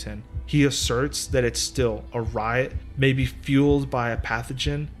Washington. He asserts that it's still a riot, maybe fueled by a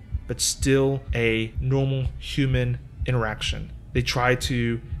pathogen, but still a normal human interaction. They try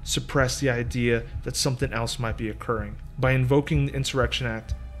to suppress the idea that something else might be occurring. By invoking the Insurrection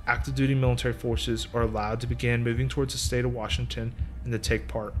Act, active duty military forces are allowed to begin moving towards the state of Washington and to take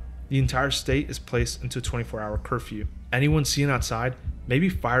part. The entire state is placed into a 24-hour curfew. Anyone seen outside may be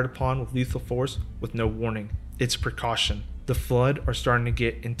fired upon with lethal force with no warning. It's precaution. The flood are starting to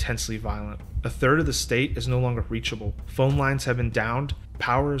get intensely violent. A third of the state is no longer reachable. Phone lines have been downed,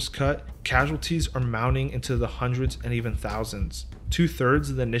 power is cut, casualties are mounting into the hundreds and even thousands. 2/3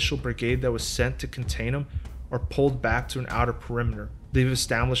 of the initial brigade that was sent to contain them are pulled back to an outer perimeter. They've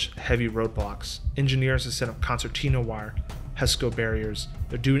established heavy roadblocks. Engineers have set up concertina wire, HESCO barriers.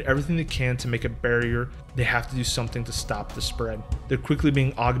 They're doing everything they can to make a barrier. They have to do something to stop the spread. They're quickly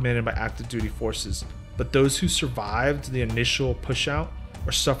being augmented by active duty forces. But those who survived the initial pushout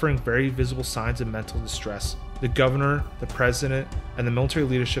are suffering very visible signs of mental distress. The governor, the president, and the military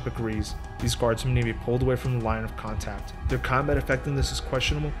leadership agrees these guardsmen need to be pulled away from the line of contact. Their combat effectiveness is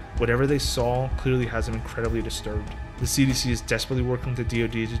questionable. Whatever they saw clearly has them incredibly disturbed. The CDC is desperately working with the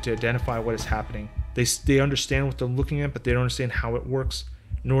DoD to identify what is happening. They understand what they're looking at, but they don't understand how it works.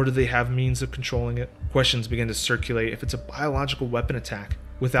 nor do they have means of controlling it. Questions begin to circulate if it's a biological weapon attack.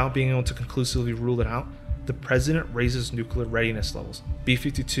 Without being able to conclusively rule it out, the president raises nuclear readiness levels.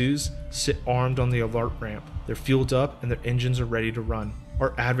 B-52s sit armed on the alert ramp. They're fueled up and their engines are ready to run.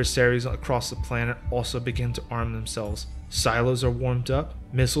 Our adversaries across the planet also begin to arm themselves. Silos are warmed up,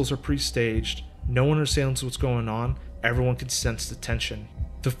 missiles are pre-staged. No one understands what's going on, everyone can sense the tension.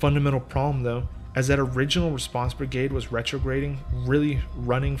 The fundamental problem though, as that original response brigade was retrograding, really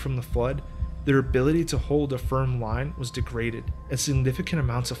running from the flood, their ability to hold a firm line was degraded, and significant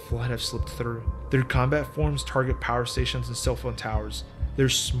amounts of flood have slipped through. Their combat forms target power stations and cell phone towers. They're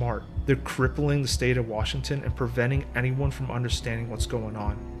smart. They're crippling the state of Washington and preventing anyone from understanding what's going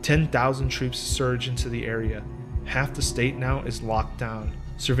on. 10,000 troops surge into the area. Half the state now is locked down.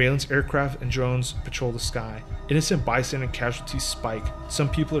 Surveillance aircraft and drones patrol the sky. Innocent bystander casualties spike. Some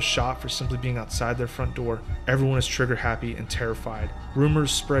people are shot for simply being outside their front door. Everyone is trigger happy and terrified.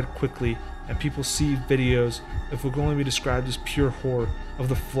 Rumors spread quickly, and people see videos, if it could only be described as pure horror, of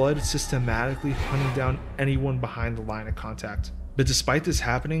the flood systematically hunting down anyone behind the line of contact. But despite this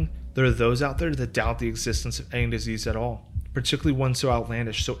happening, there are those out there that doubt the existence of any disease at all, particularly one so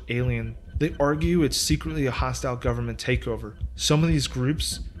outlandish, so alien. They argue it's secretly a hostile government takeover. Some of these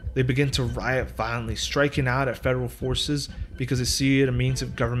groups, they begin to riot violently, striking out at federal forces because they see it a means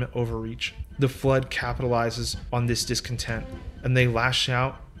of government overreach. The flood capitalizes on this discontent, and they lash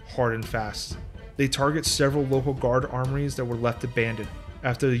out hard and fast. They target several local guard armories that were left abandoned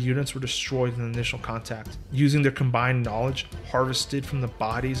after the units were destroyed in the initial contact. Using their combined knowledge harvested from the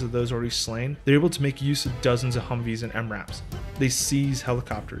bodies of those already slain, they're able to make use of dozens of Humvees and MRAPs. They seize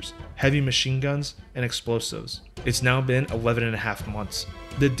helicopters, heavy machine guns, and explosives. It's now been 11.5 months.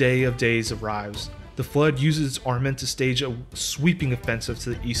 The day of days arrives. The flood uses its armament to stage a sweeping offensive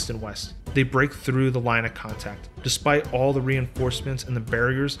to the east and west. They break through the line of contact. Despite all the reinforcements and the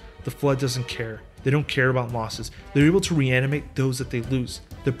barriers, the flood doesn't care. They don't care about losses. They're able to reanimate those that they lose.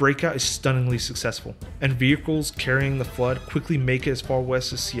 The breakout is stunningly successful, and vehicles carrying the flood quickly make it as far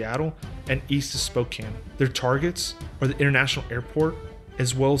west as Seattle and east as Spokane. Their targets are the international airport,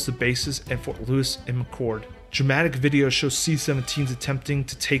 as well as the bases at Fort Lewis and McCord. Dramatic videos show C-17s attempting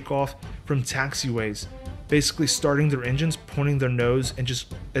to take off from taxiways, basically starting their engines, pointing their nose, and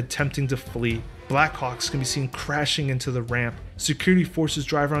just attempting to flee. Blackhawks can be seen crashing into the ramp. Security forces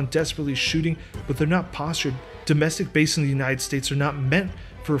drive around desperately shooting, but they're not postured. Domestic bases in the United States are not meant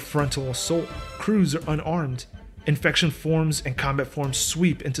for a frontal assault. Crews are unarmed. Infection forms and combat forms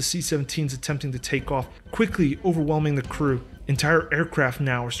sweep into C-17s attempting to take off, quickly overwhelming the crew. Entire aircraft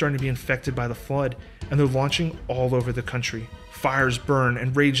now are starting to be infected by the flood, and they're launching all over the country. Fires burn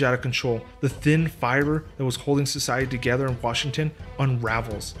and rage out of control. The thin fiber that was holding society together in Washington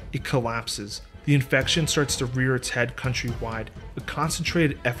unravels. It collapses. The infection starts to rear its head countrywide, a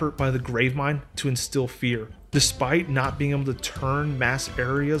concentrated effort by the Gravemind to instill fear. Despite not being able to turn mass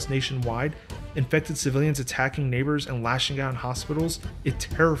areas nationwide, infected civilians attacking neighbors and lashing out in hospitals, it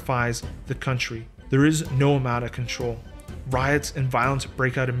terrifies the country. There is no amount of control. Riots and violence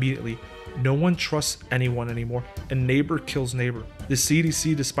break out immediately. No one trusts anyone anymore, and neighbor kills neighbor. The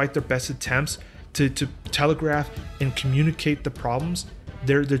CDC, despite their best attempts to telegraph and communicate the problems,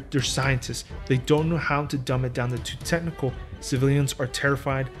 they're scientists. They don't know how to dumb it down. They're too technical. Civilians are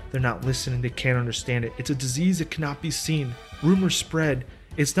terrified. They're not listening. They can't understand it. It's a disease that cannot be seen. Rumors spread.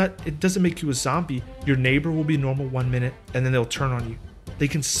 It doesn't make you a zombie. Your neighbor will be normal 1 minute, and then they'll turn on you. They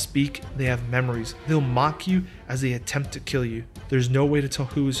can speak, they have memories. They'll mock you as they attempt to kill you. There's no way to tell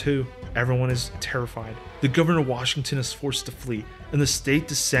who is who. Everyone is terrified. The governor of Washington is forced to flee, and the state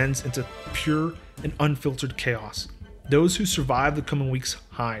descends into pure and unfiltered chaos. Those who survive the coming weeks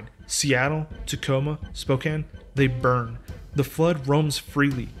hide. Seattle, Tacoma, Spokane, they burn. The flood roams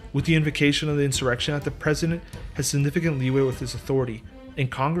freely. With the invocation of the Insurrection Act, the president has significant leeway with his authority,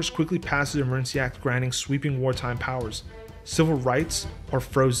 and Congress quickly passes the Emergency Act granting sweeping wartime powers. Civil rights are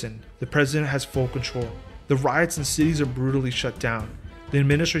frozen. The president has full control. The riots in cities are brutally shut down. The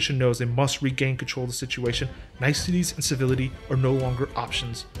administration knows they must regain control of the situation. Niceties and civility are no longer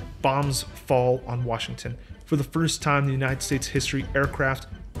options. Bombs fall on Washington. For the first time in the United States history, aircraft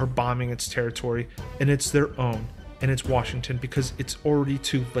are bombing its territory, and it's their own, and it's Washington because it's already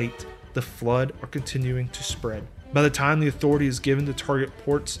too late. The flood are continuing to spread. By the time the authority is given to target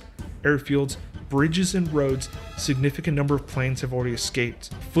ports, airfields, bridges, and roads, a significant number of planes have already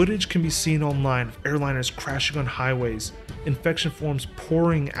escaped. Footage can be seen online of airliners crashing on highways, infection forms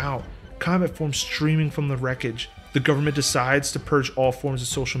pouring out, combat forms streaming from the wreckage. The government decides to purge all forms of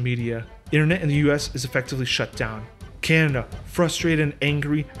social media. Internet in the US is effectively shut down. Canada, frustrated and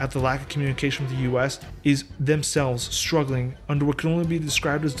angry at the lack of communication with the US, is themselves struggling under what can only be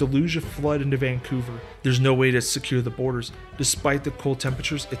described as deluge of flood into Vancouver. There's no way to secure the borders. Despite the cold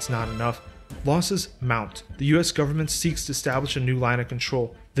temperatures, it's not enough. Losses mount. The US government seeks to establish a new line of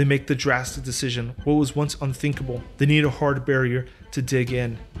control. They make the drastic decision, what was once unthinkable. They need a hard barrier to dig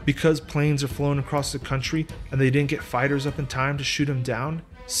in. Because planes are flown across the country and they didn't get fighters up in time to shoot them down,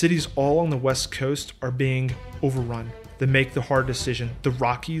 cities all on the west coast are being overrun. They make the hard decision. The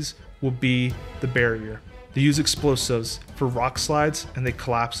Rockies will be the barrier. They use explosives for rock slides and they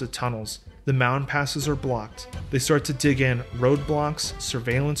collapse the tunnels. The mountain passes are blocked. They start to dig in. Roadblocks,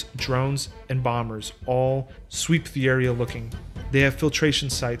 surveillance, drones, and bombers all sweep the area looking. They have filtration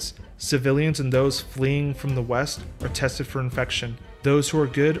sites. Civilians and those fleeing from the west are tested for infection. Those who are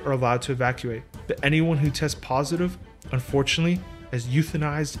good are allowed to evacuate. But anyone who tests positive, unfortunately, is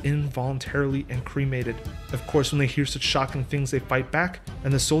euthanized involuntarily and cremated. Of course, when they hear such shocking things, they fight back,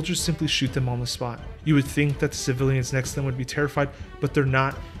 and the soldiers simply shoot them on the spot. You would think that the civilians next to them would be terrified, but they're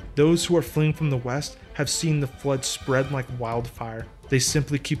not. Those who are fleeing from the west have seen the flood spread like wildfire. They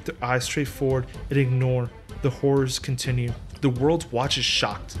simply keep their eyes straight forward and ignore. The horrors continue. The world watches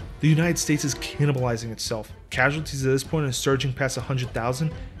shocked. The United States is cannibalizing itself. Casualties at this point are surging past 100,000,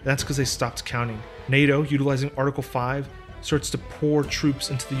 and that's because they stopped counting. NATO, utilizing Article 5, starts to pour troops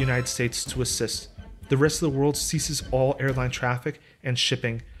into the United States to assist. The rest of the world ceases all airline traffic and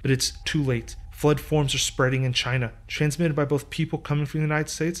shipping, but it's too late. Flood forms are spreading in China, transmitted by both people coming from the United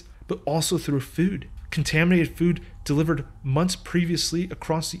States, but also through food. Contaminated food delivered months previously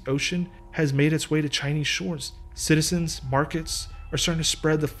across the ocean has made its way to Chinese shores. Citizens, markets are starting to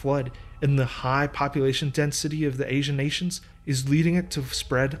spread the flood, and the high population density of the Asian nations is leading it to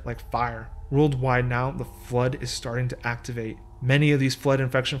spread like fire. Worldwide now, the flood is starting to activate. Many of these flood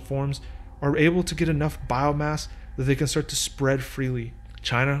infection forms are able to get enough biomass that they can start to spread freely.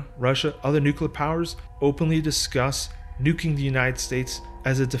 China, Russia, other nuclear powers openly discuss nuking the United States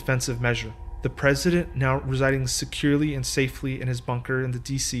as a defensive measure. The president, now residing securely and safely in his bunker in the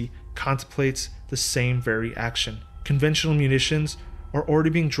DC, contemplates the same very action. Conventional munitions are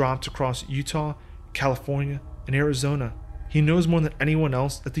already being dropped across Utah, California, and Arizona. He knows more than anyone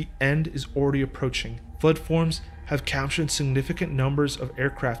else that the end is already approaching. Flood forms have captured significant numbers of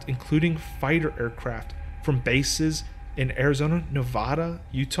aircraft, including fighter aircraft, from bases in Arizona, Nevada,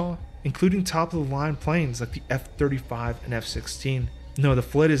 Utah, including top-of-the-line planes like the F-35 and F-16. No, the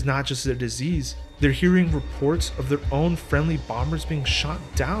flood is not just a disease. They're hearing reports of their own friendly bombers being shot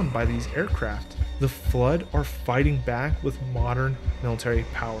down by these aircraft. The flood are fighting back with modern military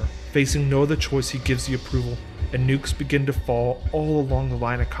power. Facing no other choice, he gives the approval, and nukes begin to fall all along the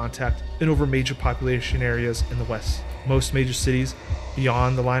line of contact and over major population areas in the west. Most major cities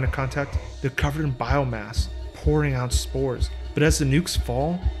beyond the line of contact, they're covered in biomass, pouring out spores. But as the nukes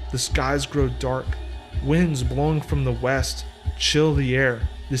fall, the skies grow dark. Winds blowing from the west chill the air.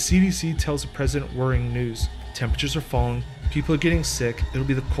 The CDC tells the president worrying news. Temperatures are falling, people are getting sick, it'll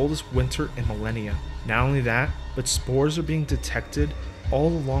be the coldest winter in millennia. Not only that, but spores are being detected all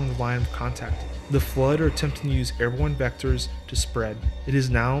along the line of contact. The flood are attempting to use airborne vectors to spread. It is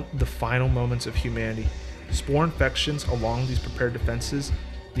now the final moments of humanity. Spore infections along these prepared defenses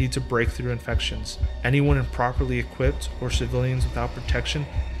lead to breakthrough infections. Anyone improperly equipped or civilians without protection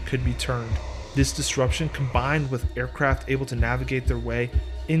could be turned. This disruption, combined with aircraft able to navigate their way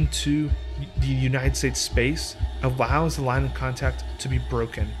into the United States space, allows the line of contact to be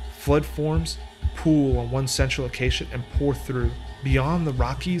broken. Flood forms pool on one central location and pour through. Beyond the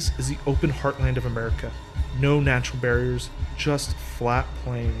Rockies is the open heartland of America. No natural barriers, just flat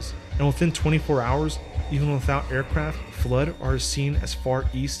plains. And within 24 hours, even without aircraft, flood are seen as far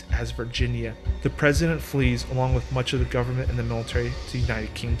east as Virginia. The president flees along with much of the government and the military to the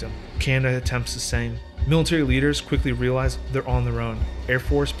United Kingdom. Canada attempts the same. Military leaders quickly realize they're on their own. Air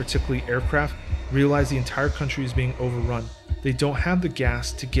Force, particularly aircraft, realize the entire country is being overrun. They don't have the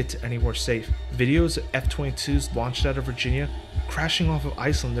gas to get to anywhere safe. Videos of F-22s launched out of Virginia crashing off of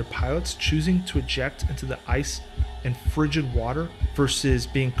Iceland, their pilots choosing to eject into the ice and frigid water versus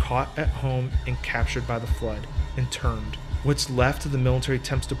being caught at home and captured by the flood and turned. What's left of the military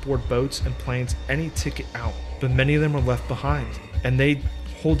attempts to board boats and planes any ticket out, but many of them are left behind, and they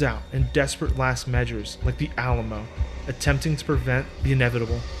hold out in desperate last measures like the Alamo, attempting to prevent the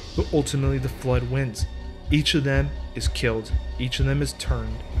inevitable, but ultimately the flood wins. Each of them is killed, each of them is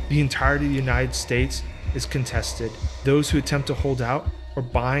turned. The entirety of the United States is contested. Those who attempt to hold out are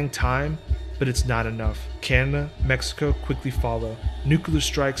buying time, but it's not enough. Canada, Mexico quickly follow. Nuclear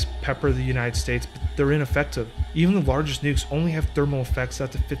strikes pepper the United States, but they're ineffective. Even the largest nukes only have thermal effects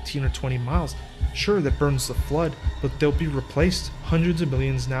out to 15 or 20 miles. Sure, that burns the flood, but they'll be replaced. Hundreds of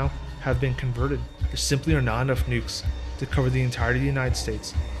millions now have been converted. There simply are not enough nukes to cover the entirety of the United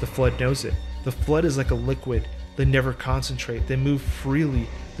States. The flood knows it. The flood is like a liquid. They never concentrate. They move freely.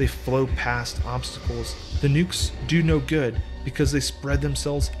 They flow past obstacles. The nukes do no good because they spread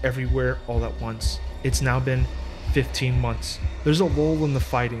themselves everywhere all at once. It's now been 15 months. There's a lull in the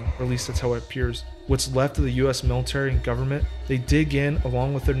fighting, or at least that's how it appears. What's left of the US military and government, they dig in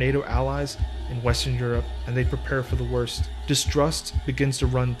along with their NATO allies in Western Europe, and they prepare for the worst. Distrust begins to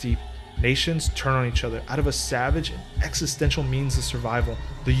run deep. Nations turn on each other out of a savage and existential means of survival.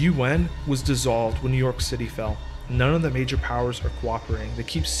 The UN was dissolved when New York City fell. None of the major powers are cooperating. They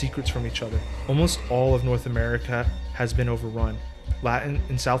keep secrets from each other. Almost all of North America has been overrun. Latin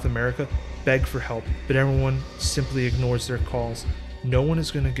and South America beg for help, but everyone simply ignores their calls. No one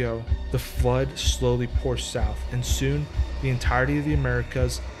is going to go. The flood slowly pours south, and soon the entirety of the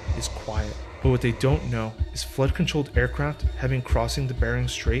Americas is quiet. But what they don't know is flood-controlled aircraft have been crossing the Bering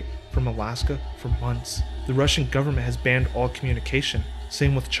Strait from Alaska for months. The Russian government has banned all communication.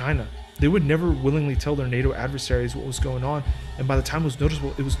 Same with China. They would never willingly tell their NATO adversaries what was going on, and by the time it was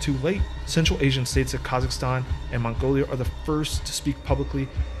noticeable, it was too late. Central Asian states like Kazakhstan and Mongolia are the first to speak publicly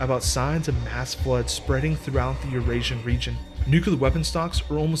about signs of mass floods spreading throughout the Eurasian region. Nuclear weapon stocks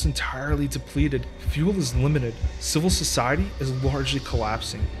are almost entirely depleted. Fuel is limited. Civil society is largely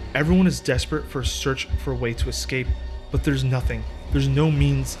collapsing. Everyone is desperate for a search for a way to escape, but there's nothing. There's no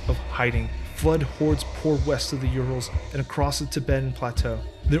means of hiding. Flood hordes pour west of the Urals and across the Tibetan plateau.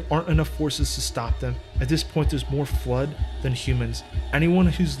 There aren't enough forces to stop them. At this point, there's more flood than humans. Anyone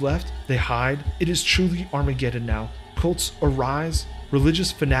who's left, they hide. It is truly Armageddon now. Cults arise.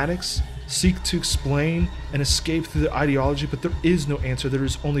 Religious fanatics seek to explain and escape through their ideology, but there is no answer. There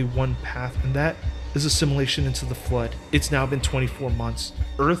is only one path, and that is assimilation into the flood. It's now been 24 months.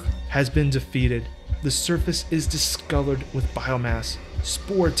 Earth has been defeated. The surface is discolored with biomass.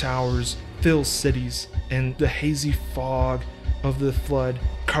 Spore towers fill cities, and the hazy fog of the flood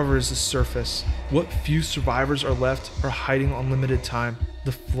covers the surface. What few survivors are left are hiding on limited time.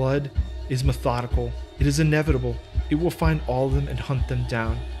 The flood is methodical. It is inevitable. It will find all of them and hunt them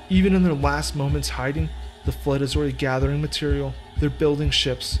down. Even in their last moments hiding, the flood is already gathering material. They're building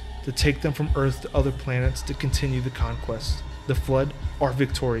ships to take them from Earth to other planets to continue the conquest. The flood are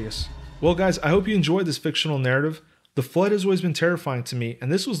victorious. Well guys, I hope you enjoyed this fictional narrative. The flood has always been terrifying to me, and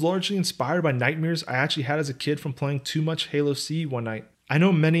this was largely inspired by nightmares I actually had as a kid from playing too much Halo C one night. I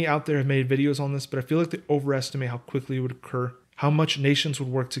know many out there have made videos on this, but I feel like they overestimate how quickly it would occur, how much nations would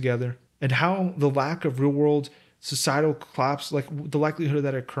work together, and how the lack of real-world societal collapse, like the likelihood of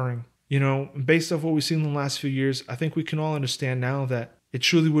that occurring. You know, based off what we've seen in the last few years, I think we can all understand now that it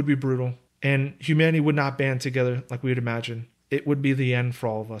truly would be brutal, and humanity would not band together like we would imagine. It would be the end for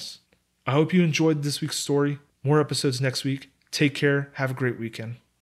all of us. I hope you enjoyed this week's story. More episodes next week. Take care. Have a great weekend.